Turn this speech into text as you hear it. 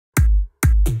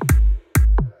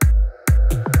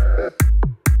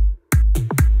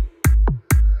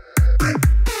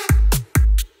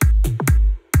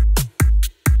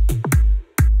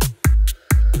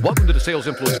Sales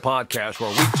Influence Podcast, where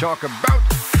we talk about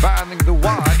finding the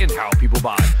why and how people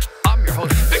buy. I'm your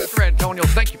host, Victor Antonio.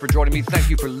 Thank you for joining me. Thank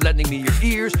you for lending me your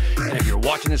ears. And if you're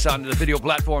watching this on the video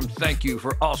platform, thank you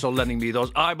for also lending me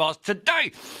those eyeballs.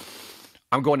 Today,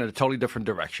 I'm going in a totally different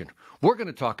direction. We're going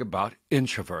to talk about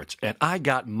introverts. And I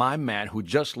got my man who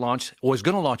just launched, or is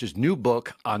going to launch his new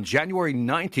book on January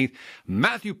 19th,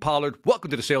 Matthew Pollard.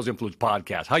 Welcome to the Sales Influence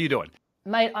Podcast. How you doing?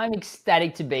 Mate, I'm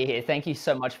ecstatic to be here. Thank you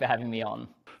so much for having me on.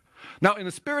 Now, in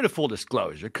the spirit of full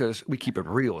disclosure, because we keep it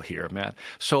real here, man.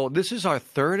 So this is our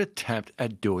third attempt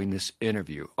at doing this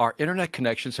interview. Our internet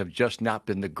connections have just not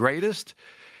been the greatest.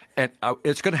 And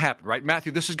it's going to happen, right,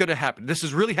 Matthew? This is going to happen. This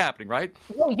is really happening, right?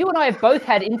 Well, you and I have both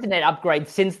had internet upgrades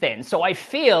since then. So I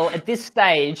feel at this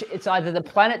stage, it's either the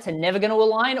planets are never going to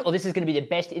align or this is going to be the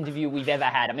best interview we've ever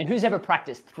had. I mean, who's ever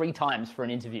practiced 3 times for an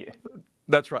interview?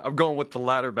 That's right. I'm going with the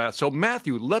latter, Matt. So,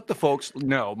 Matthew, let the folks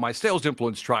know, my Sales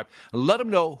Influence tribe, let them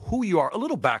know who you are, a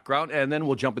little background, and then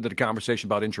we'll jump into the conversation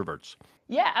about introverts.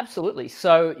 Yeah, absolutely.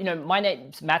 So, my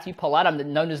name's Matthew Pollard.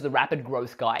 I'm known as the rapid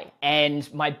growth guy.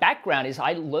 And my background is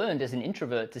I learned as an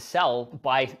introvert to sell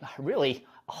by really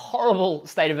a horrible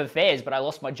state of affairs, but I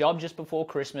lost my job just before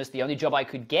Christmas. The only job I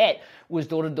could get was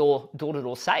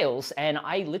door-to-door sales. And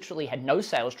I literally had no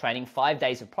sales training, 5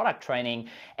 days of product training,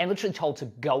 and literally told to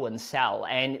go and sell.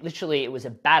 And literally it was a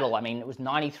battle. I mean, it was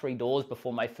 93 doors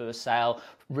before my first sale,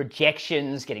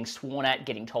 rejections, getting sworn at,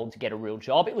 getting told to get a real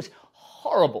job. It was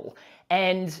horrible.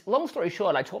 And long story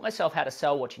short, I taught myself how to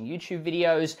sell watching YouTube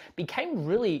videos, became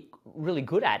really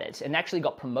good at it, and actually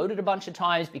got promoted a bunch of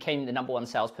times, became the #1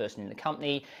 salesperson in the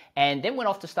company, and then went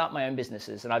off to start my own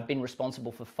businesses. And I've been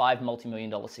responsible for 5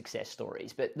 multi-million-dollar success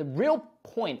stories. But the real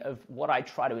point of what I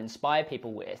try to inspire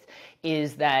people with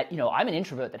is that, I'm an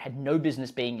introvert that had no business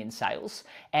being in sales,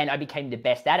 and I became the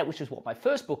best at it, which is what my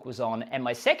first book was on. And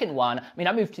my second one,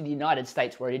 I moved to the United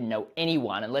States where I didn't know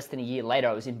anyone, and less than a year later,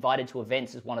 I was invited to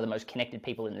events as one of the most connected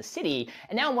people in the city.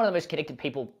 And now I'm one of the most connected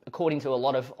people, according to a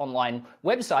lot of online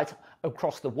websites,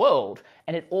 across the world.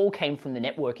 And it all came from the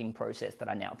networking process that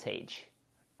I now teach.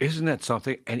 Isn't that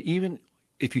something? And even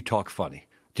if you talk funny,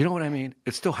 do you know what I mean?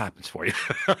 It still happens for you.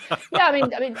 Yeah,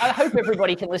 I hope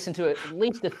everybody can listen to at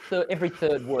least every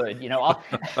third word.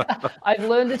 I've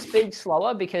learned to speak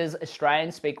slower because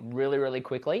Australians speak really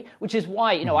quickly, which is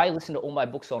why, I listen to all my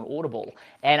books on Audible.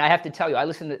 And I have to tell you, I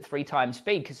listen at 3 times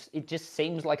speed because it just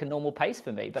seems like a normal pace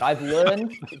for me. But I've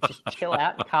learned to just chill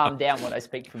out and calm down when I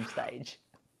speak from stage.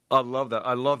 I love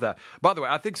that. By the way,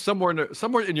 I think somewhere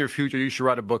in your future, you should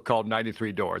write a book called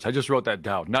 93 Doors. I just wrote that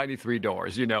down. 93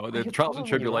 Doors, the trials and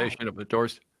tribulation of the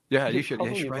doors. Yeah, you should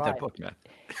write that book, man.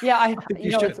 Yeah,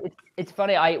 it's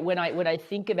funny. When I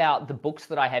think about the books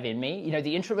that I have in me,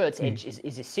 the Introvert's Edge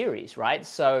is a series, right?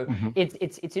 So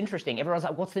it's interesting. Everyone's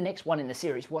like, "What's the next one in the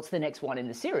series? What's the next one in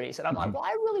the series?" And I'm like, "Well,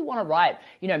 I really want to write,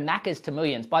 Maccas to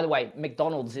millions." By the way,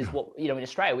 McDonald's is what in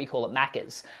Australia we call it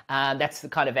Maccas. That's the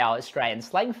kind of our Australian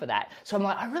slang for that. So I'm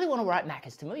like, I really want to write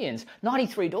Maccas to millions.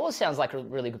 93 Doors sounds like a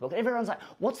really good book. And everyone's like,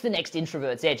 "What's the next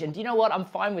Introvert's Edge?" And you know what? I'm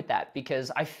fine with that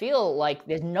because I feel like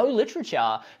there's no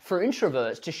literature for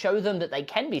introverts to show them that they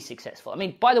can be successful.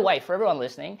 By the way, for everyone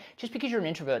listening, just because you're an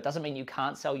introvert doesn't mean you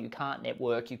can't sell, you can't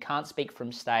network, you can't speak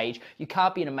from stage, you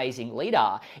can't be an amazing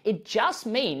leader. It just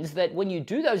means that when you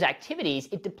do those activities,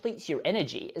 it depletes your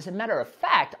energy. As a matter of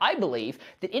fact, I believe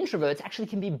that introverts actually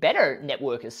can be better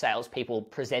networkers, salespeople,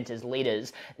 presenters,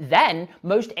 leaders than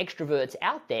most extroverts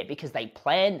out there because they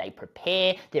plan, they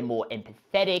prepare, they're more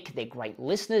empathetic, they're great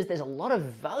listeners. There's a lot of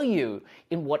value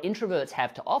in what introverts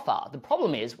have to offer. The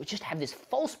problem is we just have this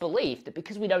false belief that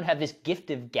because we don't have this gift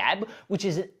of gab, which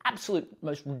is an absolute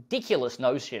most ridiculous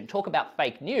notion, talk about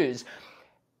fake news,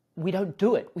 we don't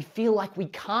do it. We feel like we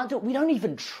can't do it. We don't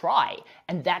even try.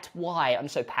 And that's why I'm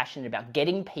so passionate about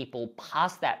getting people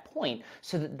past that point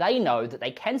so that they know that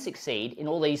they can succeed in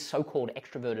all these so-called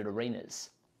extroverted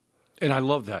arenas. And I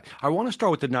love that. I want to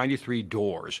start with the 93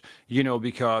 doors,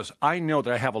 because I know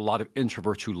that I have a lot of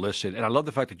introverts who listen. And I love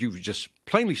the fact that you've just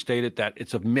plainly stated that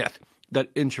it's a myth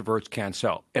that introverts can't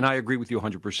sell. And I agree with you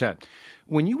 100%.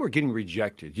 When you were getting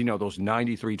rejected, those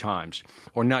 93 times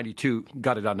or 92,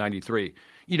 got it on 93,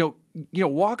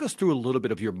 walk us through a little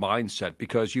bit of your mindset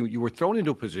because you were thrown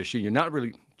into a position, you're not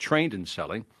really trained in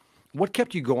selling. What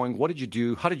kept you going? What did you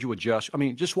do? How did you adjust?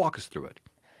 Just walk us through it.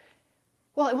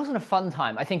 Well, it wasn't a fun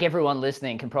time. I think everyone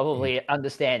listening can probably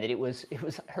understand that it was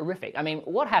horrific. I mean,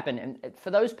 what happened, and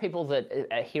for those people that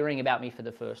are hearing about me for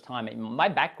the first time, my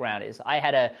background is I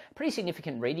had a pretty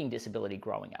significant reading disability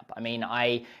growing up. I mean,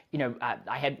 I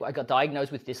got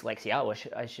diagnosed with dyslexia, or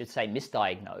I should say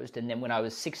misdiagnosed, and then when I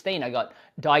was 16, I got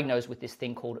diagnosed with this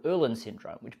thing called Irlen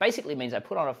syndrome, which basically means I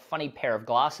put on a funny pair of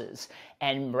glasses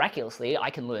and miraculously I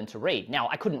can learn to read. Now,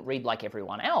 I couldn't read like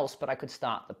everyone else, but I could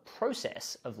start the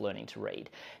process of learning to read.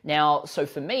 Now, so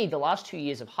for me, the last 2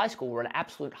 years of high school were an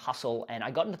absolute hustle, and I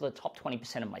got into the top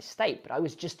 20% of my state, but I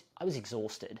was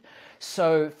exhausted.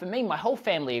 So for me, my whole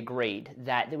family agreed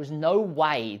that there was no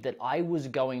way that I was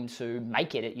going to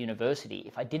make it at university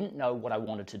if I didn't know what I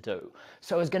wanted to do.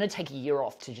 So I was going to take a year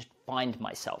off to just find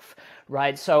myself,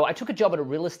 right? So I took a job at a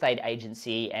real estate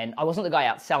agency, and I wasn't the guy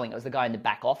out selling. I was the guy in the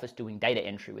back office doing data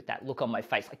entry with that look on my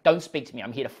face, like, don't speak to me.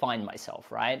 I'm here to find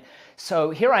myself, right? So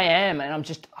here I am, and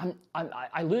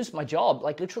I lose my job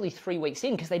like literally 3 weeks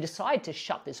in because they decide to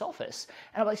shut this office.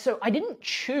 And I'm like, so I didn't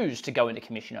choose to go into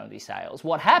commission-only sales.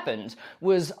 What happened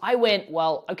was I went,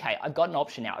 well, okay, I've got an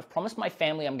option now. I've promised my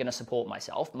family I'm going to support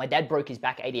myself. My dad broke his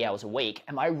back 80 hours a week.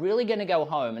 Am I really going to go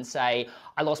home and say,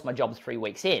 I lost my job 3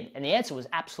 weeks in? And the answer was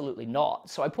absolutely not.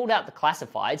 So I pulled out the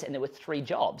classifieds, and there were 3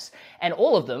 jobs. And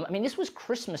all of them, I mean, this was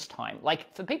Christmas time.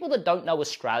 Like, for people that don't know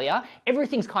Australia,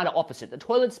 everything's kind of opposite. The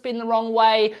toilets spin the wrong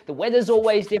way. The weather's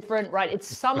always different, right? It's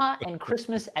summer and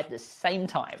Christmas at the same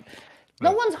time.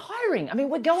 No one's hiring. I mean,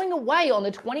 we're going away on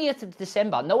the 20th of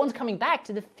December. No one's coming back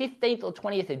to the 15th or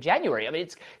 20th of January. I mean,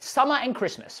 it's summer and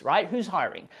Christmas, right? Who's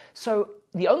hiring? So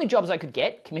the only jobs I could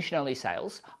get, commission-only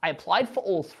sales, I applied for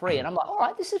all 3, and I'm like, all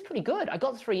right, this is pretty good. I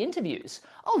got 3 interviews.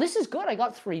 Oh, this is good. I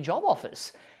got 3 job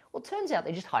offers. Well, it turns out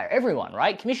they just hire everyone,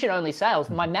 right? Commission-only sales.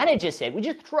 My manager said, we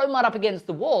just throw mud up against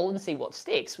the wall and see what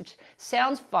sticks, which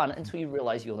sounds fun until you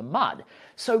realize you're the mud.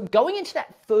 So going into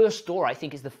that first door, I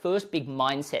think, is the first big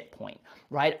mindset point,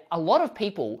 right? A lot of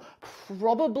people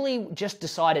probably just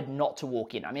decided not to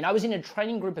walk in. I mean, I was in a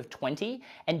training group of 20,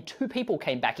 and 2 people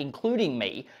came back, including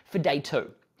me, for day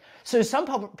 2. So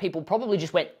some people probably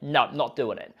just went, no, not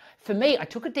doing it. For me, I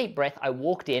took a deep breath, I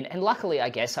walked in, and luckily, I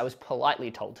guess, I was politely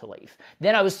told to leave.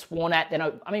 Then I was sworn at,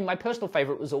 I mean, my personal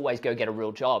favorite was always go get a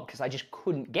real job, because I just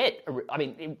couldn't get,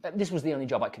 this was the only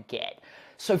job I could get.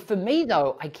 So for me,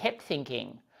 though, I kept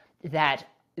thinking that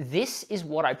this is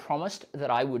what I promised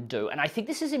that I would do. And I think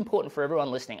this is important for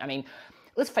everyone listening. I mean,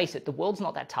 let's face it, the world's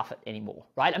not that tough anymore,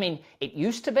 right? I mean, it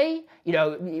used to be,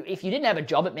 if you didn't have a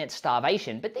job, it meant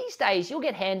starvation. But these days, you'll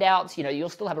get handouts, you'll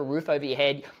still have a roof over your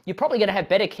head. You're probably going to have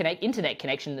better internet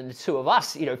connection than the 2 of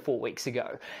us, 4 weeks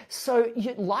ago. So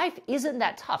life isn't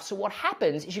that tough. So what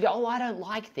happens is you go, oh, I don't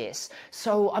like this,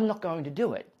 so I'm not going to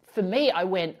do it. For me,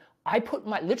 I put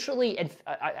my literally, and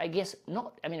I guess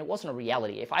not, I mean, it wasn't a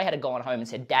reality. If I had gone home and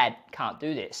said, Dad, can't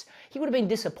do this, he would have been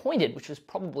disappointed, which was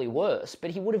probably worse, but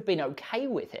he would have been okay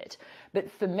with it. But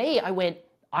for me, I went,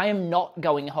 I am not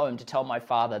going home to tell my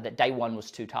father that day 1 was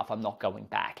too tough. I'm not going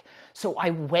back. So I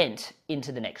went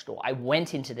into the next door.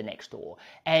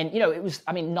 And, it was,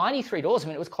 I mean, 93 doors. I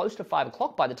mean, it was close to 5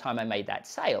 o'clock by the time I made that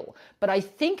sale. But I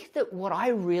think that what I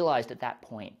realized at that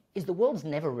point is the world's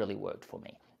never really worked for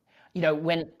me.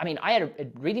 I had a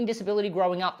reading disability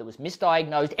growing up that was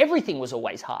misdiagnosed. Everything was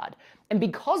always hard. And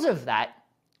because of that,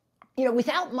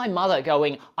 without my mother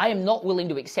going, I am not willing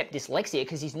to accept dyslexia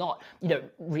because he's not,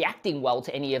 reacting well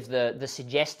to any of the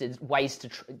suggested ways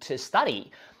to study,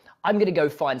 I'm going to go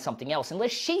find something else.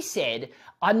 Unless she said,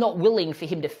 I'm not willing for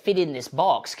him to fit in this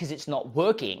box because it's not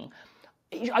working,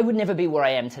 I would never be where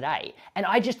I am today. And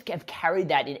I just have carried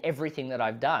that in everything that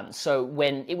I've done. So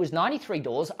when it was 93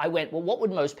 doors, I went, well, what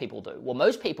would most people do? Well,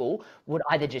 most people would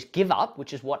either just give up,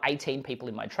 which is what 18 people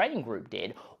in my training group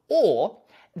did, or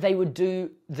they would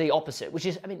do the opposite, which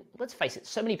is, I mean, let's face it,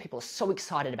 so many people are so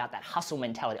excited about that hustle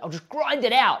mentality. I'll just grind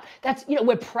it out. That's,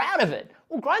 we're proud of it.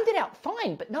 Well, grind it out,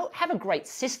 fine, but no, have a great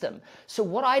system. So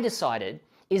what I decided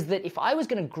is that if I was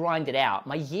going to grind it out,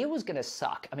 my year was going to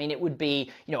suck. I mean, it would be,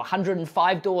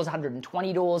 105 doors,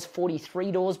 120 doors,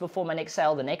 43 doors before my next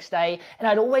sale the next day. And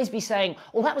I'd always be saying,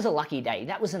 well, that was a lucky day.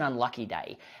 That was an unlucky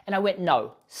day. And I went,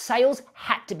 no, sales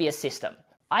had to be a system,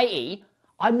 i.e.,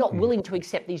 I'm not willing to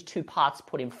accept these 2 parts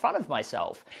put in front of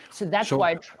myself. So that's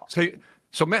why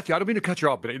So Matthew, I don't mean to cut you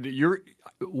off, but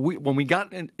when we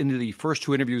got into the first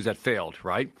 2 interviews that failed,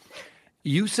 right?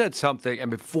 You said something,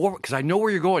 and before, because I know where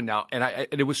you're going now, and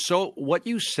it was what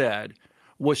you said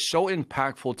was so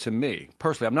impactful to me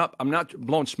personally. I'm not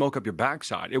blowing smoke up your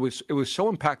backside. It was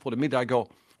so impactful to me that I go,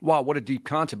 wow, what a deep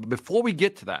concept. But before we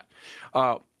get to that,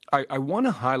 I want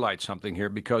to highlight something here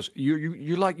because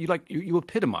you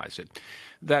epitomize it.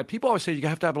 That people always say you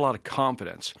have to have a lot of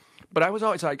confidence, but I was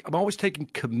always like, I'm always taking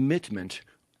commitment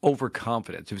over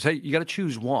confidence. If you say you got to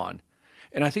choose one,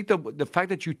 and I think the fact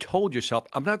that you told yourself,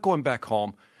 I'm not going back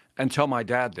home and tell my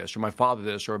dad this or my father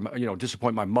this or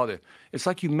disappoint my mother. It's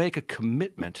like you make a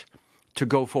commitment to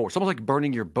go forward. It's almost like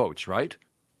burning your boats, right?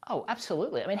 Oh,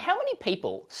 absolutely. I mean, how many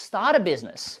people start a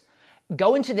business,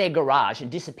 go into their garage and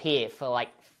disappear for like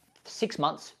 6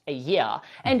 months, a year.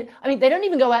 And I mean, they don't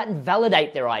even go out and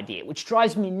validate their idea, which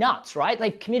drives me nuts, right?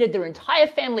 They've committed their entire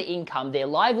family income, their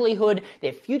livelihood,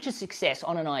 their future success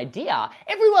on an idea.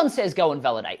 Everyone says go and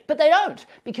validate, but they don't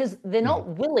because they're not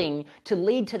willing to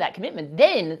lead to that commitment.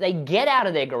 Then they get out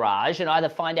of their garage and either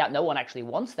find out no one actually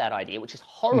wants that idea, which is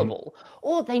horrible,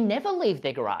 or they never leave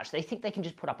their garage. They think they can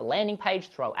just put up a landing page,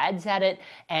 throw ads at it,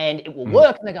 and it will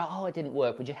work. And they go, oh, it didn't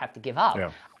work. We just have to give up.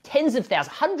 Yeah. Tens of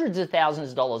thousands, hundreds of thousands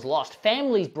of dollars lost,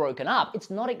 families broken up. It's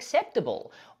not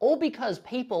acceptable. All because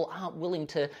people aren't willing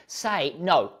to say,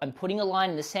 no, I'm putting a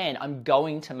line in the sand. I'm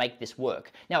going to make this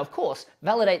work. Now, of course,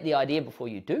 validate the idea before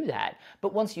you do that.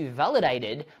 But once you've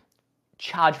validated,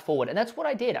 charge forward. And that's what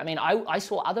I did. I mean, I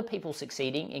saw other people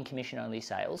succeeding in commission-only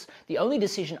sales. The only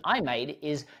decision I made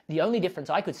is the only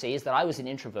difference I could see is that I was an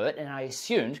introvert. And I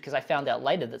assumed, because I found out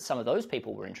later that some of those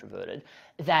people were introverted,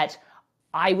 that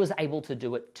I was able to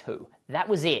do it too. That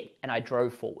was it. And I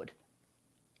drove forward.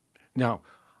 Now,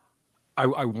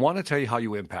 I want to tell you how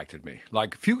you impacted me.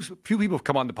 Like few people have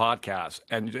come on the podcast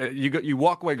and you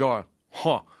walk away going,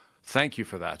 thank you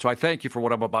for that. So I thank you for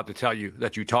what I'm about to tell you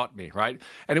that you taught me, right?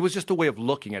 And it was just a way of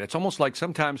looking at it. It's almost like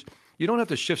sometimes you don't have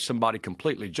to shift somebody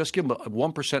completely. Just give them a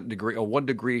 1% degree, a 1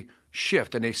 degree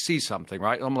shift and they see something,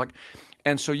 right? And I'm like,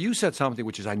 and so you said something,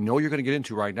 which is I know you're going to get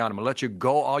into right now. And I'm going to let you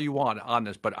go all you want on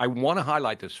this, but I want to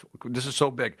highlight this. This is so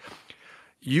big.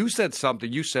 You said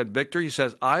something. You said, Victor, you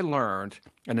says, I learned,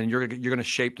 and then you're going to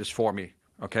shape this for me,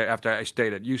 okay, after I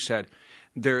stated. You said,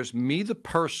 there's me, the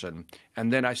person,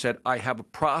 and then I said, I have a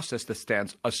process that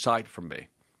stands aside from me.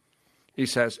 He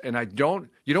says, and I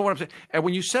don't, you know what I'm saying? And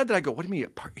when you said that, I go, what do you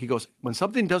mean? He goes, when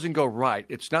something doesn't go right,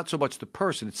 it's not so much the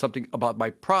person, it's something about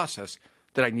my process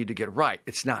that I need to get right.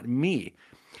 It's not me.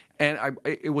 And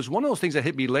it was one of those things that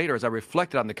hit me later as I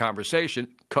reflected on the conversation,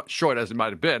 cut short as it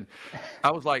might have been.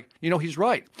 I was like, he's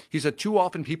right. He said, too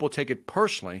often people take it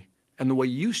personally. And the way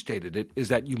you stated it is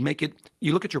that you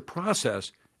look at your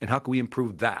process and how can we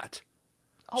improve that?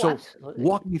 Oh, so absolutely.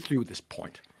 Walk me through this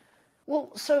point.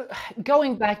 Well, so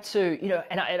going back to,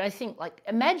 and I think, like,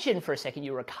 imagine for a second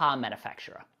you were a car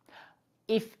manufacturer.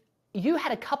 If you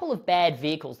had a couple of bad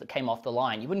vehicles that came off the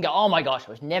line, you wouldn't go, oh my gosh,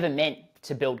 I was never meant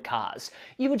to build cars.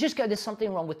 You would just go, there's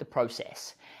something wrong with the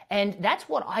process. And that's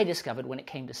what I discovered when it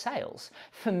came to sales.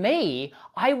 For me,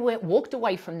 I walked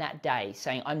away from that day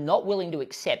saying, I'm not willing to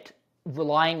accept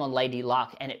relying on lady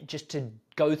luck and just to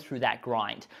go through that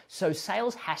grind. So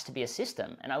sales has to be a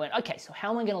system. And I went, okay, so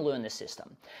how am I going to learn this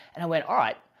system? And I went, all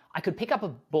right, I could pick up a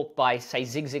book by, say,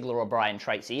 Zig Ziglar or Brian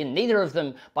Tracy, and neither of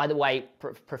them, by the way,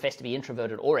 profess to be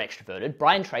introverted or extroverted.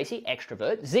 Brian Tracy,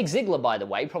 extrovert. Zig Ziglar, by the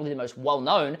way, probably the most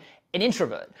well-known, an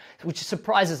introvert, which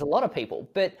surprises a lot of people.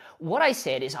 But what I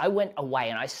said is I went away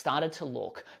and I started to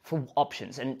look for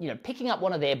options. And, picking up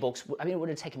one of their books, it would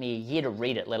have taken me a year to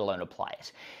read it, let alone apply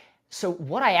it. So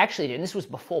what I actually did, and this was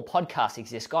before podcasts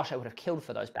exist, gosh, I would have killed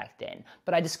for those back then,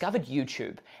 but I discovered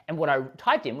YouTube, and what I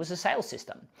typed in was a sales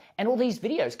system, and all these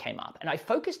videos came up, and I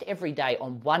focused every day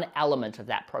on one element of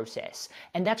that process.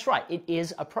 And that's right, it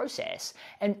is a process.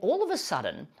 And all of a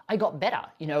sudden, I got better.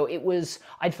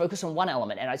 I'd focus on one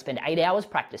element, and I'd spend 8 hours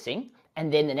practicing,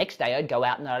 and then the next day I'd go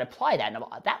out and I'd apply that. And I'm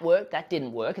like, that worked, that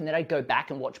didn't work. And then I'd go back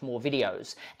and watch more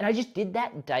videos. And I just did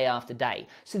that day after day.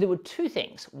 So there were two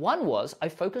things. One was I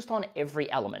focused on every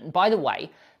element. And by the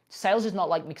way, sales is not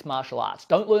like mixed martial arts.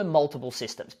 Don't learn multiple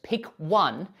systems. Pick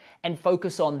one and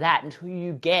focus on that until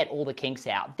you get all the kinks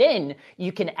out. Then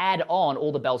you can add on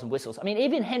all the bells and whistles. I mean,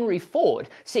 even Henry Ford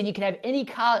said you can have any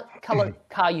color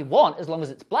car you want as long as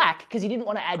it's black, because he didn't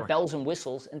want to add bells and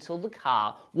whistles until the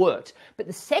car worked. But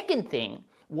the second thing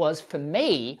was, for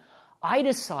me, I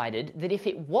decided that if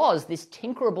it was this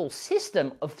tinkerable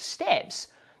system of steps,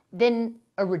 then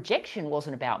a rejection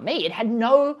wasn't about me. It had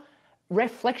no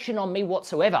reflection on me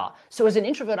whatsoever. So as an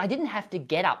introvert, I didn't have to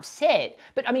get upset.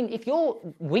 But I mean, if you're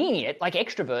winging it like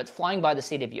extroverts flying by the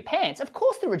seat of your pants, of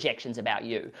course the rejection's about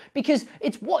you, because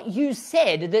it's what you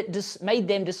said that just made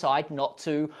them decide not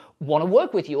to want to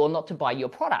work with you or not to buy your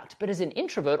product. But as an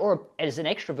introvert or as an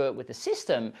extrovert with a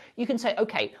system, you can say,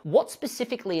 okay, what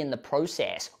specifically in the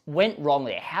process went wrong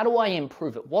there? How do I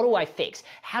improve it? What do I fix?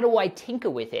 How do I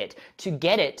tinker with it to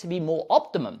get it to be more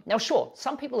optimum? Now, sure,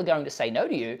 some people are going to say no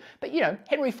to you, but you know,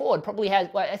 Henry Ford probably has,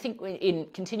 well, I think in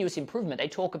continuous improvement, they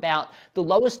talk about the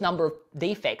lowest number of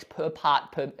defects per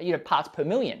part per, you know, parts per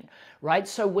million, right?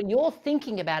 So when you're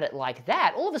thinking about it like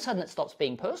that, all of a sudden it stops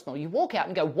being personal. You walk out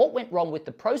and go, what went wrong with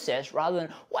the process, rather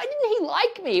than why didn't he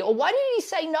like me or why did he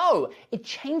say no? It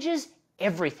changes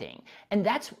everything. And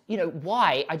that's, you know,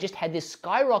 why I just had this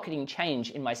skyrocketing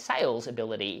change in my sales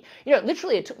ability. You know,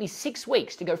 literally it took me 6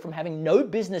 weeks to go from having no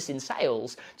business in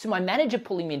sales to my manager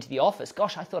pulling me into the office.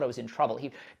 Gosh, I thought I was in trouble.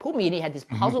 He pulled me in, he had this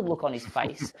puzzled look on his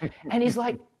face and he's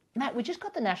like, Matt, we just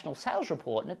got the national sales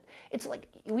report, and it's like,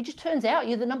 we just turns out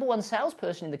you're the #1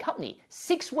 salesperson in the company.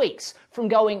 6 weeks from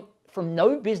going from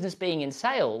no business being in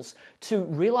sales to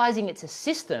realizing it's a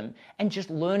system and just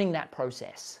learning that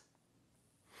process.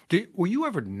 Were you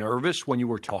ever nervous when you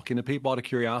were talking to people out of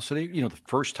curiosity? You know, the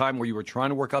first time where you were trying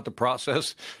to work out the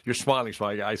process? You're smiling, so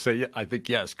I say, yeah, I think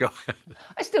yes, go ahead.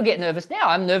 I still get nervous now.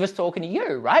 I'm nervous talking to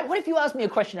you, right? What if you ask me a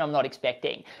question I'm not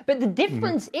expecting? But the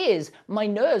difference is my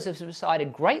nerves have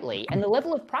subsided greatly, and the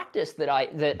level of practice that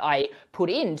I put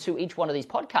into each one of these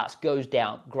podcasts goes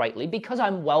down greatly because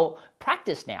I'm well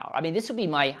practiced now. I mean, this will be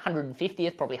my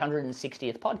 150th, probably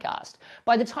 160th podcast.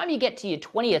 By the time you get to your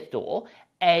 20th door,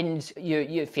 and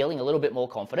you're feeling a little bit more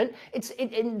confident,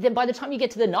 and then by the time you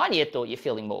get to the 90th door, you're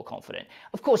feeling more confident.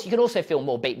 Of course, you can also feel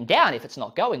more beaten down if it's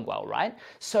not going well, right?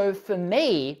 So for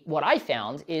me, what I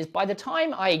found is by the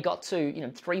time I got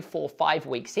to 3, 4, 5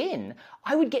 weeks in,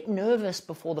 I would get nervous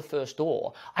before the first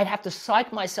door. I'd have to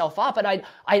psych myself up, and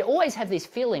I'd always have these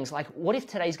feelings like, what if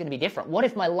today's going to be different? What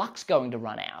if my luck's going to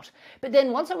run out? But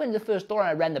then once I went to the first door and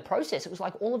I ran the process, it was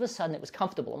like all of a sudden it was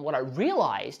comfortable. And what I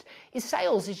realized is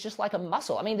sales is just like a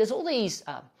muscle. I mean, there's all these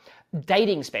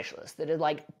dating specialists that are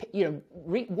like,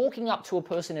 walking up to a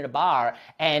person in a bar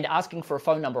and asking for a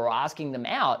phone number or asking them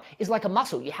out is like a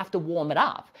muscle. You have to warm it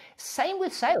up. Same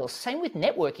with sales, same with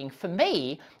networking. For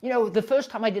me, the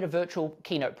first time I did a virtual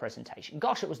keynote presentation,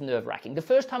 gosh, it was nerve-wracking. The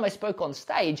first time I spoke on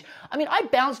stage, I mean, I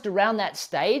bounced around that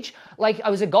stage like I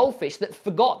was a goldfish that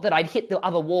forgot that I'd hit the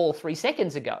other wall 3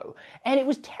 seconds ago. And it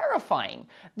was terrifying.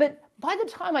 But by the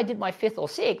time I did my 5th or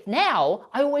 6th, now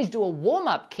I always do a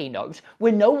warm-up keynote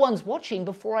where no one's watching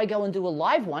before I go and do a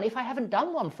live one if I haven't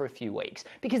done one for a few weeks.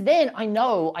 Because then I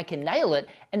know I can nail it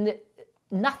and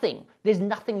there's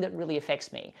nothing that really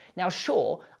affects me. Now,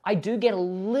 sure, I do get a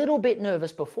little bit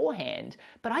nervous beforehand,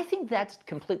 but I think that's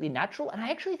completely natural, and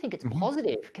I actually think it's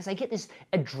positive because I get this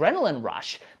adrenaline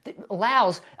rush that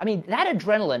allows, that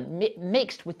adrenaline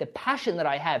mixed with the passion that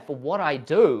I have for what I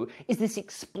do is this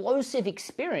explosive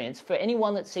experience for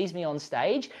anyone that sees me on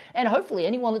stage and hopefully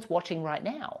anyone that's watching right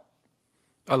now.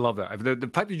 I love that. The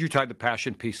fact that you tied the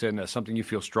passion piece in as something you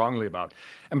feel strongly about.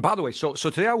 And by the way, so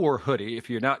today I wore a hoodie.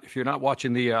 If you're not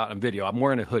watching the video, I'm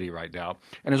wearing a hoodie right now.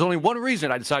 And there's only one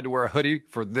reason I decided to wear a hoodie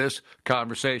for this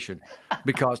conversation,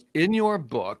 because in your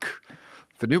book,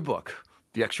 the new book,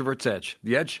 The Extrovert's Edge,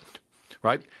 The Edge,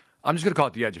 right? I'm just going to call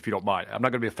it The Edge if you don't mind. I'm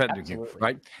not going to be offending you,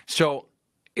 right? So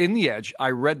in The Edge, I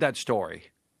read that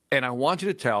story, and I want you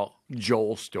to tell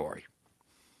Joel's story.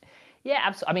 Yeah,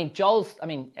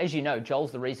 absolutely. As you know,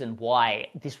 Joel's the reason why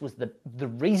this was the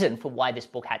reason for why this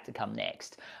book had to come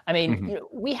next.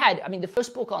 The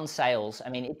first book on sales,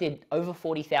 it did over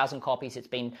 40,000 copies. It's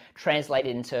been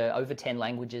translated into over 10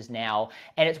 languages now,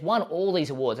 and it's won all these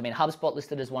awards. HubSpot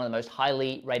listed it as one of the most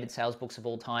highly rated sales books of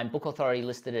all time. Book Authority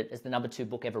listed it as the #2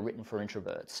 book ever written for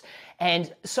introverts.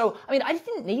 And so, I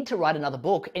didn't need to write another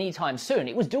book anytime soon.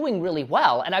 It was doing really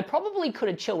well, and I probably could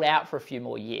have chilled out for a few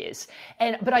more years.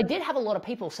 But I did have a lot of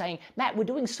people saying, Matt, we're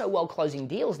doing so well closing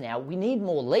deals now, we need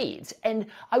more leads. And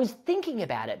I was thinking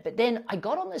about it, but then I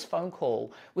got on this phone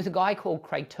call with a guy called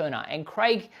Craig Turner, and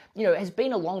Craig, has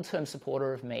been a long-term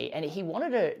supporter of me, and he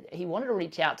wanted to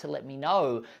reach out to let me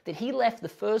know that he left the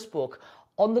first book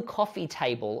on the coffee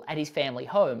table at his family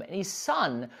home. And his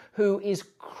son, who is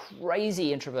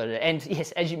crazy introverted, and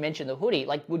yes, as you mentioned, the hoodie,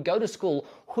 would go to school,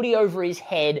 hoodie over his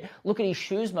head, look at his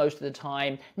shoes most of the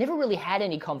time, never really had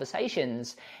any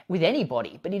conversations with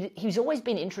anybody, but he's always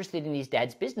been interested in his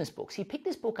dad's business books. He picked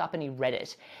this book up and he read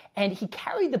it, and he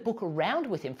carried the book around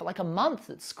with him for like a month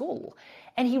at school.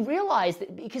 And he realized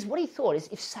that, because what he thought is,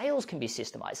 if sales can be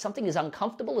systemized, something as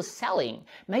uncomfortable as selling,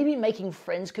 maybe making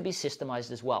friends could be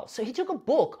systemized as well. So he took a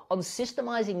book on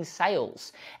systemizing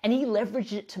sales and he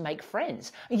leveraged it to make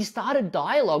friends. He started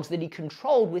dialogues that he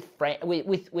controlled with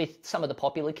some of the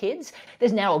popular popular kids.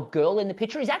 There's now a girl in the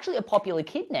picture. He's actually a popular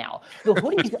kid now. The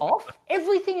hoodie's off.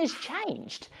 Everything has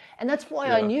changed. And that's why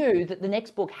I knew that the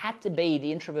next book had to be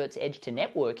The Introvert's Edge to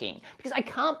Networking, because I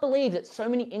can't believe that so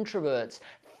many introverts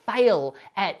fail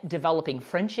at developing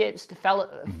friendships,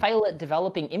 fail at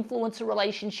developing influencer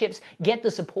relationships, get the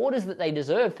supporters that they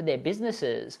deserve for their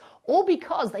businesses, all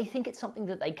because they think it's something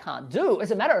that they can't do.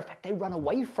 As a matter of fact, they run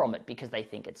away from it because they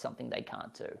think it's something they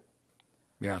can't do.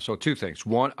 Yeah, so two things.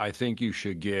 One, I think you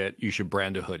should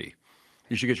brand a hoodie.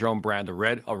 You should get your own brand, a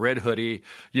red hoodie,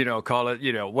 call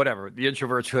it, whatever, the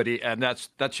Introvert's hoodie, and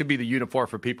that should be the uniform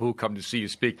for people who come to see you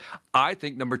speak. I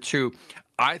think number two,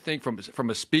 from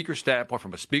a speaker standpoint,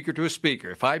 from a speaker to a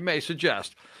speaker, if I may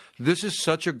suggest, this is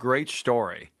such a great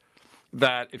story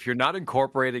that if you're not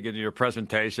incorporating it in your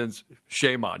presentations,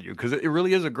 shame on you, because it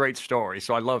really is a great story.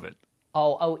 So I love it.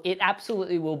 Oh, it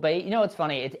absolutely will be. You know, it's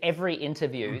funny. It's every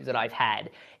interview that I've had.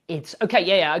 It's okay.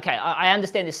 Okay. I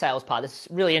understand this sales part. This is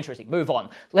really interesting. Move on.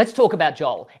 Let's talk about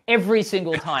Joel. Every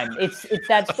single time, it's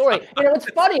that story. What's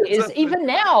funny is even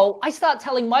now I start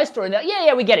telling my story. And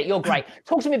yeah, we get it. You're great.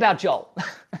 Talk to me about Joel.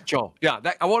 Joel. Yeah,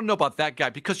 I want to know about that guy,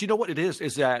 because you know what it is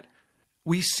that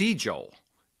we see Joel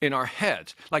in our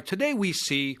heads. Like today we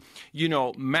see,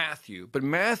 Matthew, but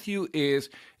Matthew is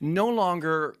no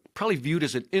longer probably viewed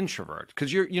as an introvert,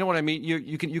 because you know what I mean?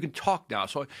 You can talk now.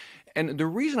 So, and the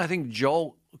reason I think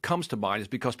Joel comes to mind is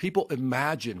because people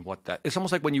imagine it's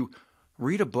almost like when you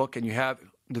read a book and you have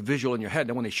the visual in your head,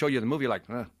 and when they show you the movie, you're like,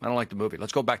 I don't like the movie.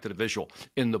 Let's go back to the visual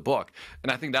in the book.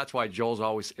 And I think that's why Joel's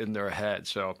always in their head.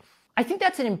 So I think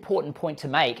that's an important point to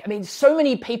make. I mean, so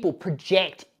many people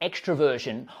project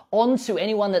extroversion onto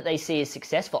anyone that they see as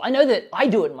successful. I know that I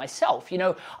do it myself.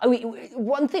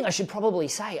 One thing I should probably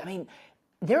say,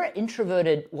 there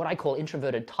are what I call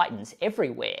introverted titans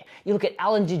everywhere. You look at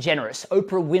Ellen DeGeneres,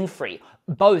 Oprah Winfrey,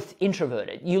 both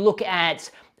introverted. You look at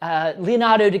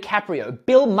Leonardo DiCaprio,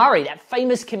 Bill Murray, that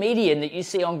famous comedian that you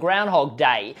see on Groundhog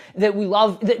Day that we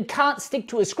love, that can't stick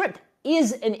to a script,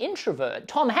 is an introvert.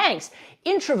 Tom Hanks,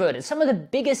 introverted. Some of the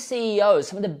biggest CEOs,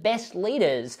 some of the best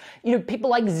leaders,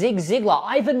 people like Zig Ziglar,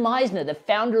 Ivan Meisner, the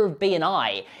founder of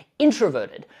BNI,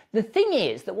 introverted. The thing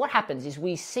is that what happens is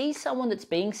we see someone that's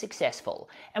being successful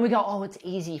and we go, oh, it's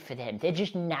easy for them. They're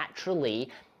just naturally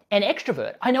an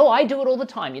extrovert. I know I do it all the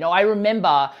time. I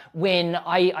remember when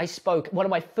I spoke, one of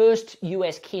my first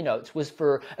US keynotes was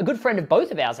for a good friend of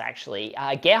both of ours, actually.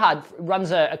 Gerhard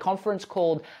runs a conference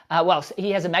called,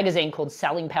 he has a magazine called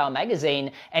Selling Power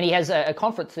Magazine, and he has a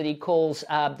conference that he calls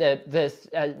the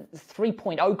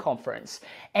 3.0 conference.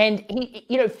 And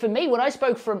he, for me, when I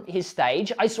spoke from his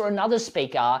stage, I saw another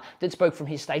speaker that spoke from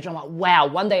his stage, and I'm like, wow,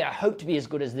 one day I hope to be as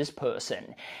good as this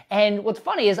person. And what's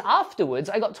funny is afterwards,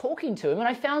 I got talking to him, and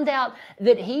I found out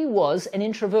that he was an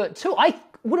introvert too. I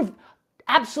would have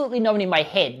absolutely known in my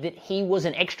head that he was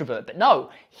an extrovert, but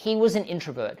no, he was an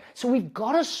introvert. So we've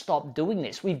got to stop doing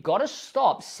this. We've got to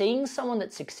stop seeing someone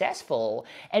that's successful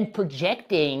and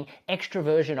projecting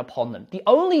extroversion upon them. The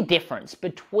only difference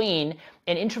between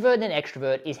an introvert and an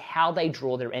extrovert is how they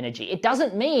draw their energy. It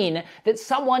doesn't mean that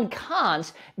someone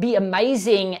can't be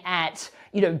amazing at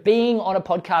being on a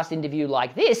podcast interview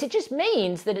like this. It just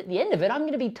means that at the end of it, I'm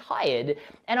going to be tired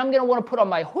and I'm going to want to put on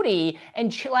my hoodie and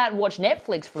chill out and watch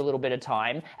Netflix for a little bit of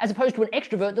time, as opposed to an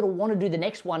extrovert that'll want to do the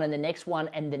next one and the next one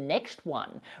and the next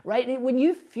one, right? When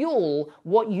you fuel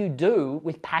what you do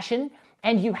with passion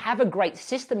and you have a great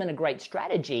system and a great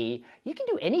strategy, you can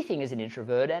do anything as an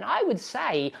introvert. And I would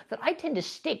say that I tend to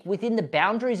stick within the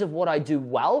boundaries of what I do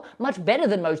well, much better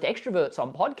than most extroverts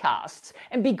on podcasts.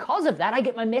 And because of that, I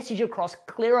get my message across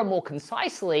clearer, more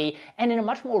concisely, and in a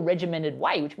much more regimented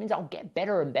way, which means I'll get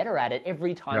better and better at it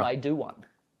every time I do one.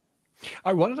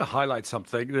 I wanted to highlight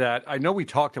something that I know we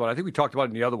talked about. I think we talked about it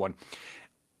in the other one.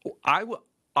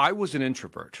 I was an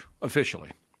introvert,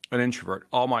 officially, an introvert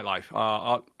all my life.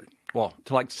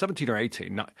 To like 17 or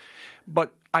 18.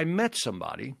 But I met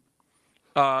somebody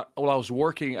while I was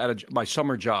working at my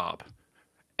summer job,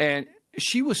 and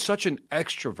she was such an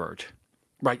extrovert,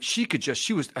 right?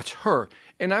 That's her.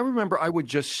 And I remember I would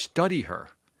just study her.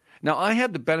 Now, I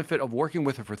had the benefit of working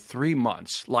with her for 3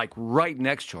 months, like right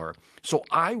next to her. So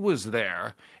I was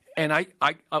there, and I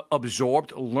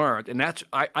absorbed, learned, and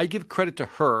I give credit to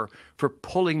her for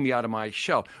pulling me out of my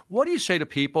shell. What do you say to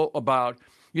people about,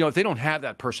 if they don't have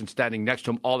that person standing next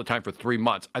to them all the time for 3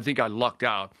 months? I think I lucked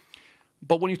out.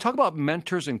 But when you talk about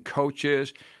mentors and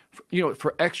coaches,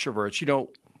 for extroverts,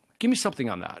 give me something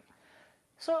on that.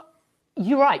 So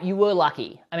You're right. You were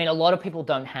lucky. I mean, a lot of people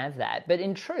don't have that. But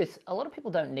in truth, a lot of people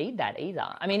don't need that either.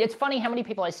 I mean, it's funny how many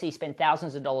people I see spend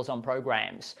thousands of dollars on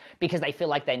programs because they feel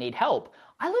like they need help.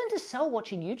 I learned to sell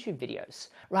watching YouTube videos,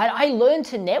 right? I learned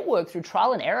to network through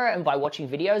trial and error and by watching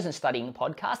videos and studying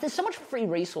podcasts. There's so much free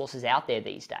resources out there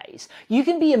these days. You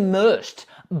can be immersed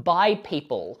by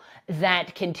people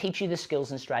that can teach you the skills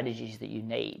and strategies that you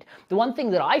need. The one thing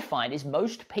that I find is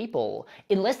most people,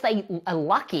 unless they are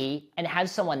lucky and have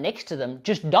someone next to them,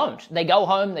 just don't. They go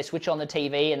home, they switch on the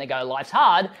TV and they go, life's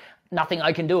hard. Nothing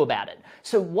I can do about it.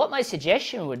 So what my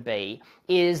suggestion would be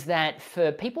is that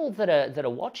for people that are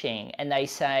watching and they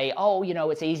say, oh, you know,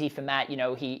 it's easy for Matt, you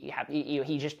know,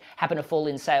 he just happened to fall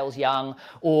in sales young,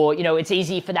 or, you know, it's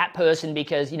easy for that person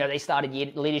because, you know, they started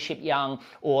leadership young,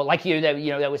 or like you,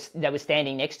 they were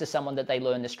standing next to someone that they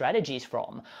learned the strategies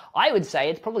from. I would say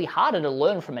it's probably harder to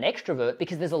learn from an extrovert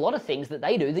because there's a lot of things that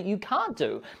they do that you can't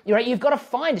do. You've got to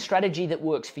find a strategy that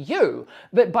works for you,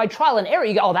 but by trial and error,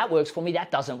 you go, oh, that works for me,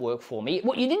 that doesn't work for me.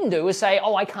 What you didn't do is say,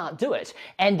 oh, I can't do it.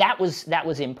 And that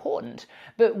was important.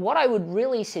 But what I would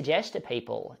really suggest to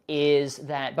people is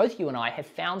that both you and I have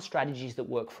found strategies that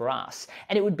work for us.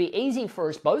 And it would be easy for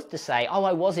us both to say, oh,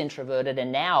 I was introverted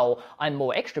and now I'm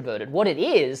more extroverted. What it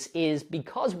is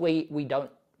because we're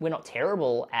not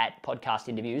terrible at podcast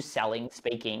interviews, selling,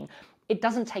 speaking, it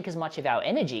doesn't take as much of our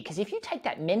energy, because if you take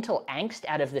that mental angst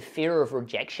out of the fear of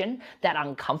rejection, that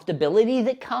uncomfortability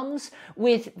that comes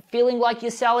with feeling like you're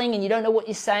selling and you don't know what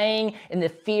you're saying, and the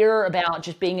fear about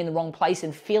just being in the wrong place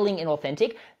and feeling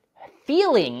inauthentic,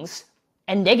 feelings,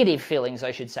 and negative feelings,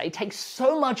 I should say, take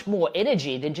so much more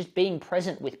energy than just being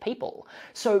present with people.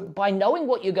 So by knowing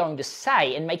what you're going to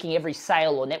say and making every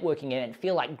sale or networking event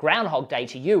feel like Groundhog Day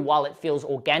to you while it feels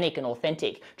organic and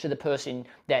authentic to the person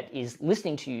that is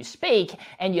listening to you speak,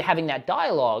 and you're having that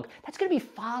dialogue, that's going to be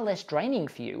far less draining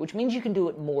for you, which means you can do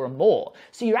it more and more.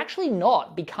 So you're actually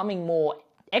not becoming more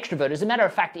extrovert. As a matter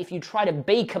of fact, if you try to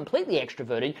be completely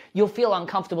extroverted, you'll feel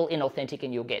uncomfortable, inauthentic,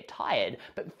 and you'll get tired.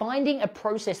 But finding a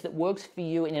process that works for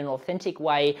you in an authentic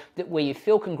way, that where you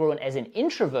feel congruent as an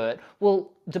introvert,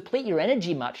 will deplete your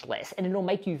energy much less, and it'll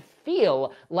make you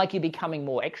feel like you're becoming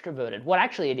more extroverted. What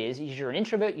actually it is you're an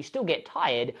introvert, you still get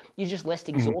tired, you're just less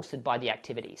exhausted by the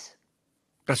activities.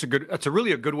 That's a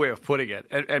really good way of putting it.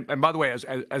 And by the way,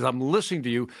 as I'm listening to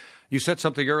you, you said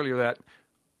something earlier that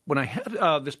when I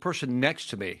had this person next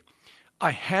to me,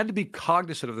 I had to be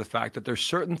cognizant of the fact that there's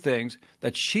certain things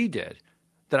that she did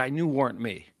that I knew weren't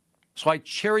me. So I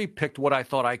cherry picked what I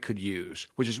thought I could use,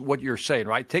 which is what you're saying,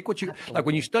 right? Take what you, like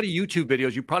when you study YouTube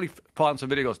videos, you probably find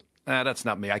some videos, that's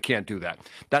not me. I can't do that.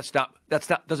 That's not,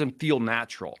 doesn't feel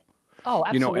natural. Oh,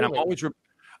 absolutely. You know, and I'm always,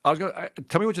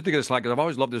 tell me what you think of this line, because I've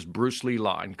always loved this Bruce Lee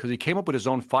line, because he came up with his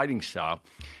own fighting style.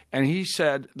 And he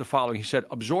said the following, he said,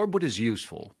 absorb what is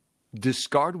useful,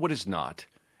 discard what is not,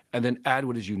 and then add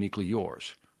what is uniquely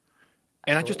yours.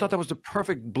 And I just thought that was the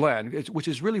perfect blend, which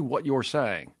is really what you're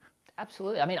saying.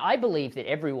 Absolutely. I mean, I believe that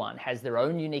everyone has their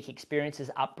own unique experiences,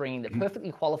 upbringing that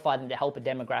perfectly qualify them to help a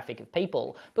demographic of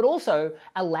people, but also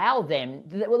allow them,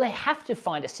 well, they have to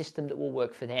find a system that will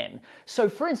work for them. So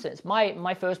for instance,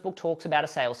 my first book talks about a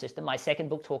sales system. My second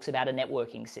book talks about a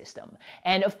networking system.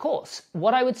 And of course,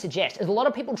 what I would suggest is a lot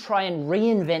of people try and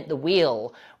reinvent the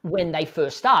wheel when they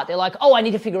first start. They're like, oh, I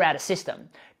need to figure out a system.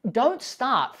 Don't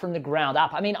start from the ground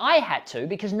up. I mean, I had to,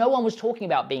 because no one was talking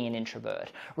about being an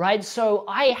introvert, right? So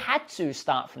I had to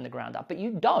start from the ground up, but you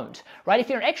don't, right? If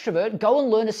you're an extrovert, go and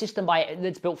learn a system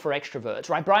that's built for extroverts,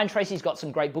 right? Brian Tracy's got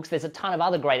some great books. There's a ton of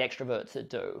other great extroverts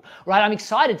that do, right? I'm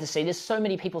excited to see there's so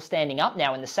many people standing up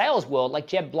now in the sales world, like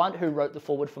Jeb Blunt, who wrote the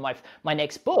foreword for my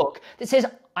next book, that says,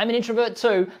 I'm an introvert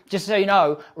too, just so you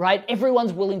know, right?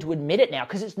 Everyone's willing to admit it now,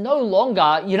 because it's no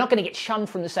longer, you're not going to get shunned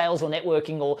from the sales or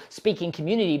networking or speaking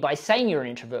community by saying you're an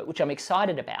introvert, which I'm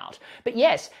excited about. But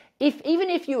yes, even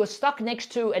if you are stuck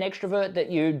next to an extrovert that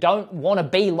you don't want to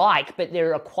be like, but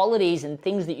there are qualities and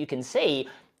things that you can see,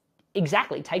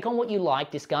 exactly, take on what you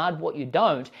like, discard what you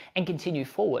don't, and continue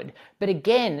forward. But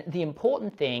again, the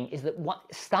important thing is that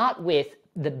start with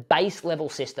the base level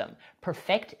system.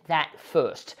 Perfect that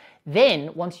first. Then,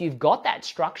 once you've got that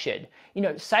structured, you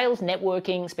know, sales,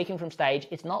 networking, speaking from stage,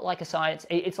 it's not like a science,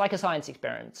 it's like a science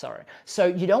experiment, sorry. So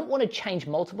you don't want to change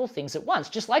multiple things at once,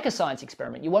 just like a science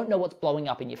experiment. You won't know what's blowing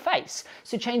up in your face.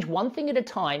 So change one thing at a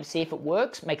time, see if it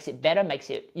works, makes it better,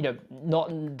 makes it, you know,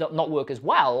 not work as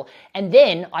well, and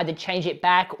then either change it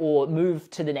back or move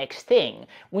to the next thing.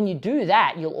 When you do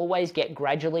that, you'll always get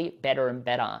gradually better and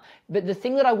better. But the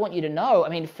thing that I want you to know, I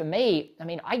mean, for me, I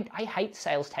mean, I hate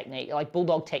sales technique, like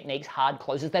bulldog technique, techniques, hard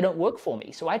closes, they don't work for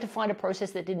me. So I had to find a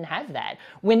process that didn't have that.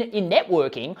 When in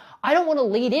networking, I don't want to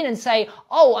lead in and say,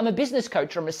 oh, I'm a business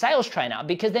coach or I'm a sales trainer,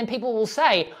 because then people will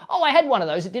say, oh, I had one of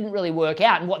those, it didn't really work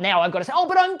out. And what now? I've got to say, oh,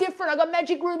 but I'm different. I got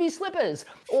magic ruby slippers.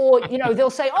 Or, they'll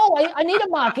say, oh, I need a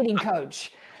marketing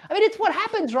coach. I mean, it's what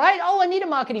happens, right? Oh, I need a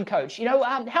marketing coach.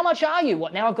 How much are you?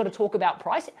 What, now I've got to talk about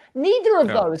pricing? Neither of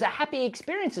those are happy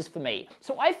experiences for me.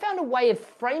 So I found a way of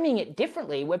framing it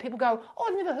differently where people go, oh,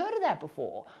 I've never heard of that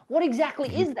before. What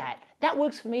exactly is that? That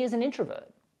works for me as an introvert.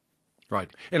 Right.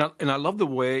 And I love the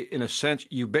way, in a sense,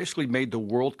 you basically made the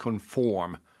world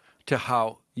conform to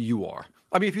how you are.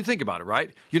 I mean, if you think about it,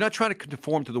 right? You're not trying to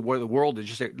conform to the way the world is.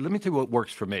 Just say, let me tell you what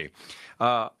works for me.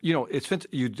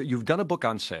 You've done a book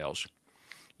on sales.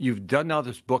 You've done now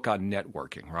this book on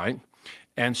networking, right?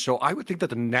 And so I would think that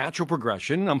the natural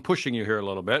progression, I'm pushing you here a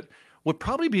little bit, would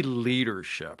probably be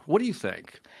leadership. What do you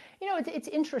think? It's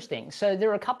interesting. So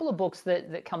there are a couple of books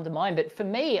that come to mind, but for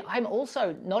me, I'm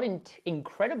also not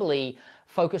incredibly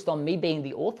focused on me being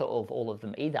the author of all of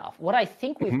them either. What I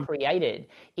think we've created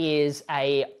is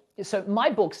so my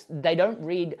books, they don't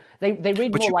read, they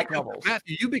read more like novels.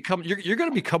 Matthew, you're going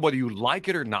to become whether you like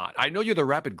it or not. I know you're the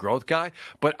rapid growth guy,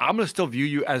 but I'm going to still view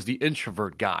you as the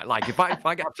introvert guy. Like if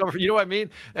I got something, you know what I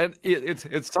mean? And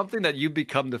it's something that you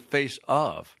become the face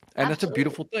of. And Absolutely. That's a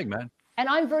beautiful thing, man. And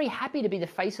I'm very happy to be the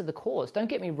face of the cause. Don't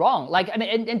get me wrong.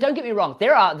 And don't get me wrong.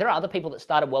 There are other people that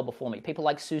started well before me. People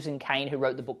like Susan Cain, who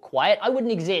wrote the book Quiet. I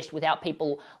wouldn't exist without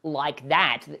people like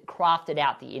that crafted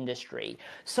out the industry.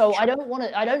 So sure.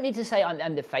 I don't need to say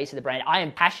I'm the face of the brand. I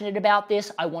am passionate about this.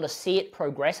 I want to see it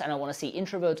progress, and I want to see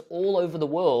introverts all over the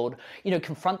world,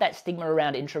 confront that stigma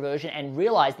around introversion and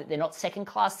realize that they're not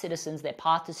second-class citizens. Their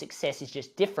path to success is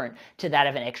just different to that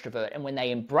of an extrovert. And when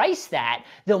they embrace that,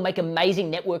 they'll make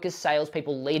amazing networkers, salespeople,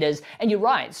 leaders. And you're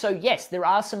right. So yes, there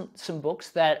are some books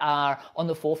that are on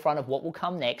the forefront of what will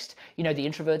come next. The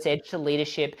Introvert's Edge to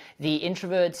Leadership, the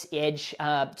Introvert's Edge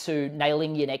to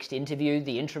nailing your next interview,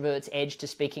 the Introvert's Edge to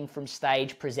speaking from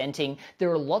stage, presenting. There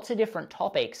are lots of different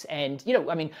topics. And,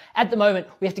 at the moment,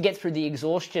 we have to get through the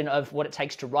exhaustion of what it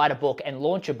takes to write a book and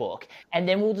launch a book. And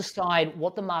then we'll decide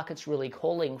what the market's really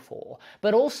calling for.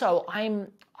 But also,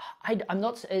 I'm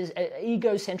not as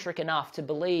egocentric enough to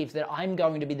believe that I'm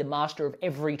going to be the master of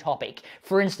every topic.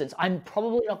 For instance, I'm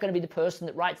probably not going to be the person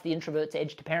that writes the Introvert's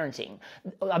Edge to parenting.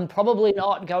 I'm probably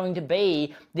not going to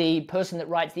be the person that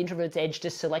writes the Introvert's Edge to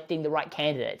selecting the right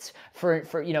candidates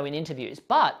for in interviews.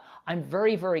 But I'm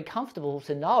very, very comfortable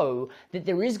to know that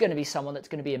there is going to be someone that's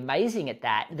going to be amazing at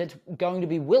that, that's going to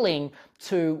be willing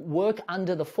to work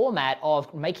under the format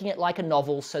of making it like a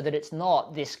novel so that it's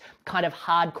not this kind of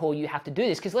hardcore, you have to do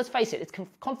this. Because let's face it, it's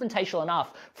confrontational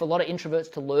enough for a lot of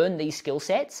introverts to learn these skill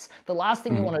sets. The last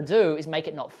thing you want to do is make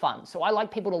it not fun. So I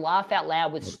like people to laugh out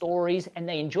loud with stories, and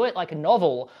they enjoy it like a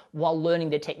novel while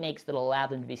learning the techniques that allow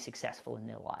them to be successful in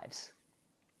their lives.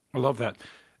 I love that.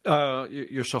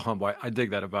 You're so humble. I dig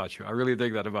that about you. I really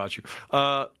dig that about you.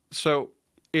 So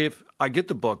if I get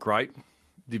the book, right,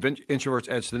 the Introvert's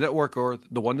Edge to the Network or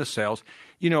the one to sales,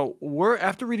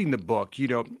 after reading the book,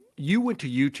 you went to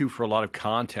YouTube for a lot of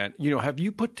content. Have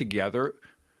you put together,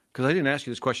 because I didn't ask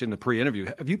you this question in the pre-interview,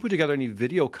 have you put together any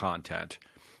video content,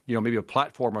 maybe a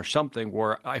platform or something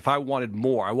where if I wanted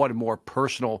more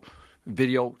personal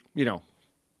video, do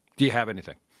you have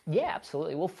anything? Yeah,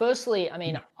 absolutely. Well, firstly,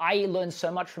 I learned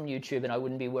so much from YouTube, and I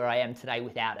wouldn't be where I am today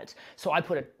without it. So I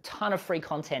put a ton of free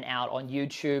content out on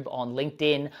YouTube, on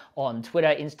LinkedIn, on Twitter,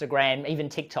 Instagram, even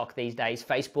TikTok these days,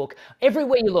 Facebook.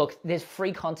 Everywhere you look, there's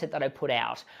free content that I put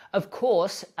out. Of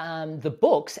course, the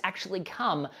books actually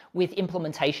come with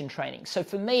implementation training. So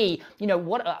for me,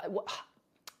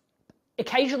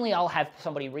 occasionally I'll have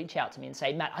somebody reach out to me and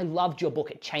say, Matt, I loved your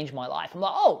book. It changed my life. I'm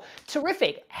like, oh,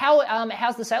 terrific.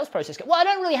 How's the sales process going? Well, I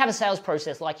don't really have a sales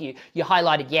process like you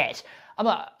highlighted yet. I'm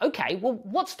like, okay, well,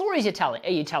 what stories are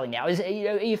you telling now? Are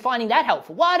you finding that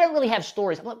helpful? Well, I don't really have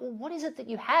stories. I'm like, well, what is it that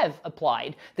you have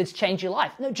applied that's changed your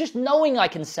life? No, just knowing I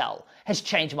can sell has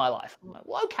changed my life. I'm like,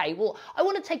 well, okay, well, I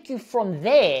want to take you from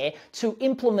there to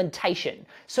implementation.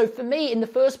 So for me, in the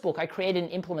first book, I created an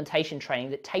implementation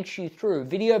training that takes you through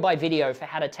video by video for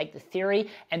how to take the theory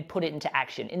and put it into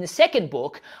action. In the second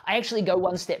book, I actually go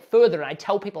one step further and I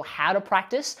tell people how to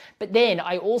practice, but then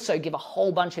I also give a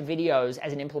whole bunch of videos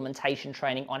as an implementation presentation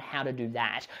training on how to do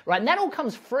that, right? And that all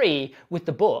comes free with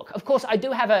the book. Of course, I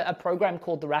do have a program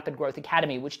called the Rapid Growth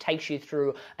Academy, which takes you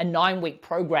through a 9-week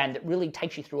program that really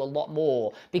takes you through a lot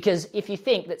more. Because if you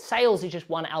think that sales is just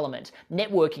one element,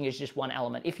 networking is just one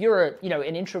element. If you're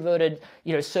an introverted,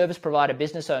 service provider,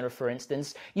 business owner, for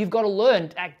instance, you've got to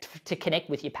learn to connect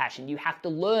with your passion. You have to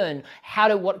learn how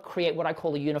to create what I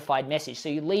call a unified message. So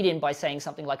you lead in by saying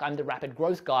something like, I'm the rapid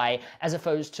growth guy, as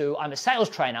opposed to I'm a sales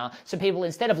trainer. So people,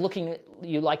 instead of looking at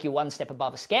you like you're one step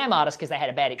above a scam artist because they had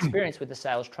a bad experience with the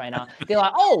sales trainer, they're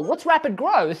like, oh, what's rapid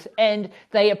growth? And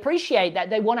they appreciate that.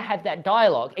 They want to have that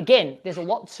dialogue. Again, there's a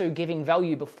lot to giving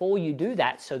value before you do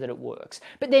that so that it works.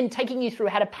 But then taking you through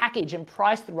how to package and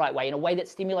price the right way in a way that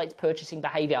stimulates purchasing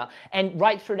behavior, and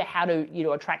right through to how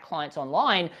to attract clients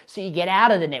online so you get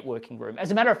out of the networking room.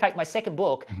 As a matter of fact, my second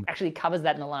book actually covers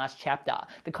that in the last chapter.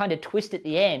 The kind of twist at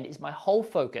the end is my whole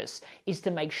focus is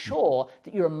to make sure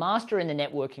that you're a master in the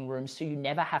networking room so you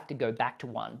never have to go back to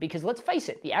one. Because let's face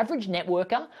it, the average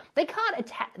networker, they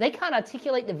can't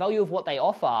articulate the value of what they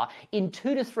offer in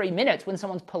 2 to 3 minutes when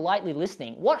someone's politely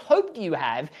listening. What hope do you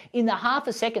have in the half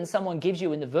a second someone gives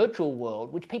you in the virtual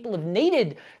world, which people have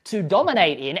needed to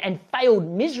dominate in and failed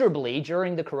miserably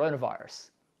during the coronavirus?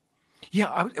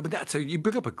 Yeah, but you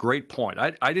bring up a great point.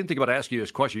 I didn't think about asking you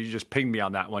this question. You just pinged me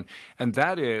on that one. And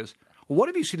that is, what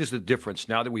have you seen as the difference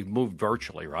now that we've moved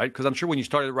virtually, right? Because I'm sure when you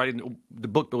started writing the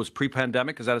book, it was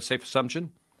pre-pandemic. Is that a safe assumption?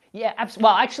 Yeah, absolutely.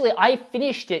 Well, actually, I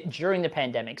finished it during the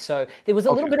pandemic. So there was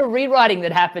a little bit of rewriting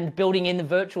that happened, building in the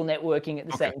virtual networking at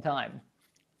the same time.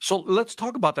 So let's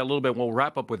talk about that a little bit. We'll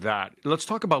wrap up with that. Let's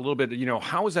talk about a little bit,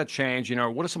 how has that changed?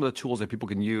 What are some of the tools that people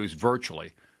can use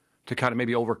virtually to kind of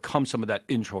maybe overcome some of that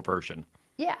introversion?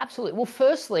 Yeah, absolutely. Well,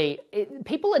 firstly,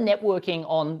 people are networking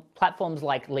on platforms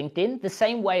like LinkedIn the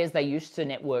same way as they used to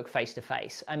network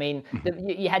face-to-face. I mean,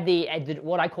 you had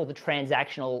what I call the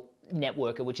transactional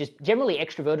networker, which is generally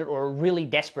extroverted or a really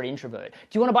desperate introvert. Do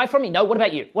you want to buy from me? No. What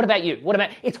about you? What about you? What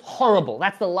about? It's horrible.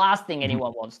 That's the last thing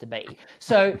anyone wants to be.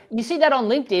 So you see that on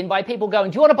LinkedIn by people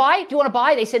going, do you want to buy? Do you want to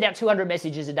buy? They send out 200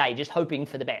 messages a day, just hoping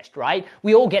for the best, right?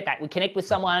 We all get that. We connect with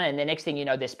someone and the next thing you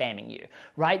know, they're spamming you,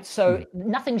 right? So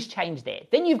nothing's changed there.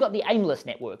 Then you've got the aimless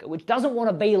networker, which doesn't want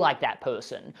to be like that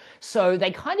person. So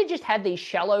they kind of just have these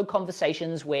shallow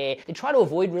conversations where they try to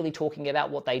avoid really talking about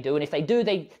what they do. And if they do,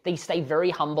 they stay very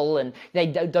humble and they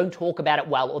don't talk about it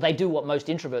well, or they do what most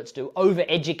introverts do,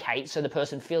 over-educate so the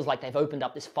person feels like they've opened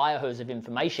up this fire hose of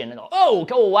information and, oh,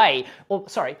 go away. Or,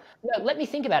 sorry, no, let me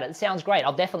think about it. It sounds great.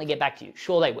 I'll definitely get back to you.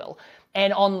 Sure they will.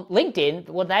 And on LinkedIn,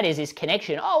 what that is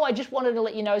connection. Oh, I just wanted to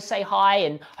let you know, say hi,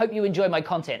 and hope you enjoy my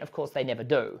content. Of course, they never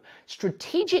do.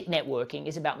 Strategic networking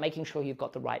is about making sure you've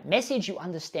got the right message, you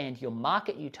understand your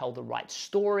market, you tell the right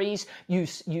stories, you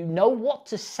know what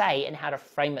to say and how to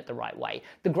frame it the right way.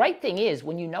 The great thing is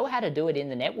when you know how to do it in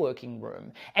the networking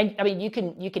room, and I mean, you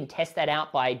can test that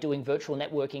out by doing virtual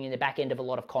networking in the back end of a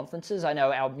lot of conferences. I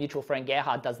know our mutual friend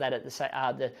Gerhard does that at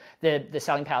the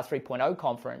Selling Power 3.0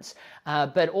 conference,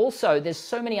 but also there's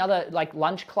so many other, like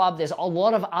Lunch Club, there's a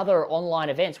lot of other online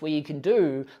events where you can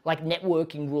do like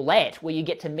networking roulette, where you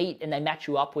get to meet and they match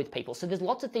you up with people. So there's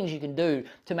lots of things you can do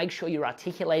to make sure you're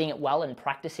articulating it well and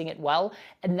practicing it well.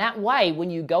 And that way, when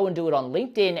you go and do it on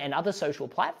LinkedIn and other social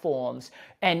platforms,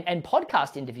 and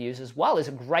podcast interviews as well is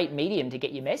a great medium to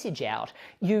get your message out,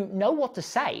 you know what to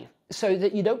say, so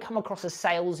that you don't come across as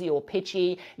salesy or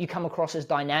pitchy, you come across as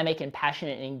dynamic and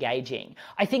passionate and engaging.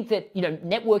 I think that,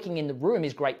 networking in the room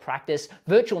is great practice,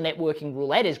 virtual networking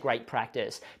roulette is great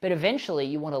practice, but eventually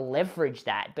you want to leverage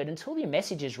that. But until your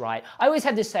message is right, I always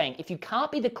have this saying, if you can't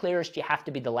be the clearest, you have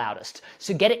to be the loudest.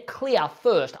 So get it clear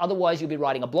first, otherwise you'll be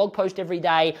writing a blog post every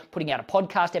day, putting out a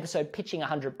podcast episode, pitching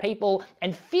 100 people,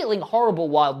 and feeling horrible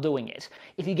while doing it.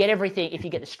 If you get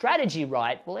the strategy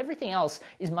right, well, everything else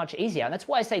is much easier. And that's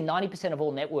why I say 90% of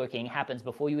all networking happens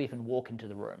before you even walk into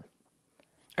the room.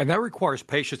 And that requires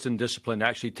patience and discipline to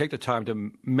actually take the time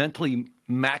to mentally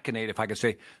machinate, if I could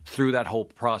say, through that whole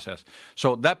process.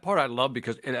 So that part I love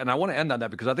because, and I want to end on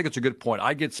that because I think it's a good point.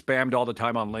 I get spammed all the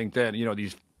time on LinkedIn,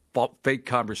 these fake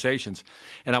conversations.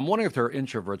 And I'm wondering if there are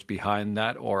introverts behind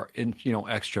that or,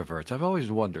 extroverts. I've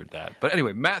always wondered that. But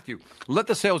anyway, Matthew, let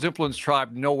the Sales Influence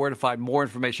Tribe know where to find more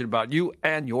information about you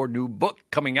and your new book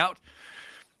coming out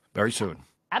very soon.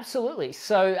 Absolutely.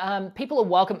 So people are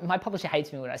welcome. My publisher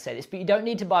hates me when I say this, but you don't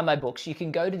need to buy my books. You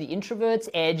can go to the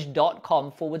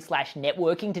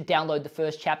introvertsedge.com/networking to download the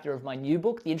first chapter of my new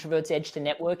book, The Introvert's Edge to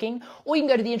Networking, or you can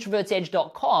go to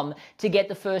theintrovertsedge.com to get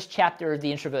the first chapter of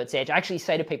The Introvert's Edge. I actually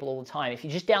say to people all the time, if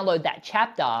you just download that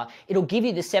chapter, it'll give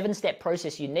you the 7-step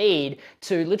process you need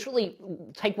to literally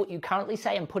take what you currently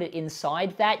say and put it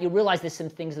inside that. You'll realize there's some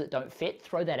things that don't fit.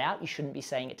 Throw that out. You shouldn't be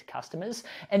saying it to customers.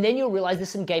 And then you'll realize there's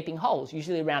some gaping holes,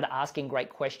 usually around asking great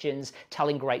questions,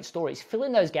 telling great stories. Fill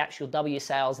in those gaps, you'll double your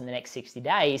sales in the next 60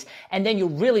 days, and then you'll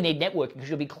really need networking because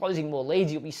you'll be closing more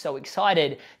leads. You'll be so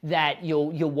excited that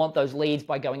you'll want those leads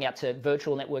by going out to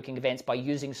virtual networking events, by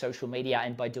using social media,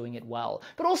 and by doing it well.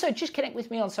 But also just connect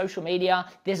with me on social media.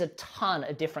 There's a ton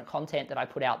of different content that I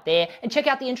put out there, and check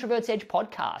out the Introvert's Edge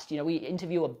podcast. You know, we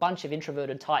interview a bunch of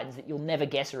introverted titans that you'll never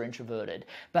guess are introverted,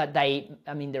 but their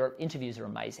interviews are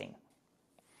amazing.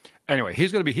 Anyway,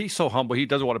 he's so humble. He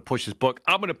doesn't want to push his book.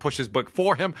 I'm going to push his book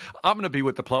for him. I'm going to be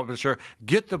with the publisher.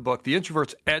 Get the book, The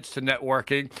Introvert's Edge to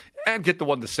Networking, and get the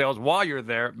one to sales while you're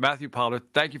there. Matthew Pollard,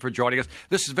 thank you for joining us.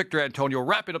 This is Victor Antonio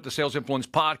wrapping up the Sales Influence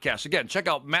podcast. Again, check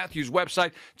out Matthew's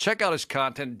website. Check out his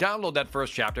content. Download that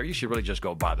first chapter. You should really just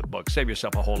go buy the book. Save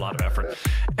yourself a whole lot of effort.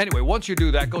 Anyway, once you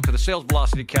do that, go to the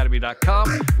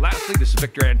salesvelocityacademy.com. Lastly, this is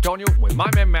Victor Antonio with my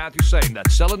man Matthew saying that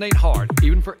selling ain't hard,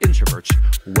 even for introverts,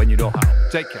 when you know how.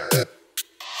 Take care.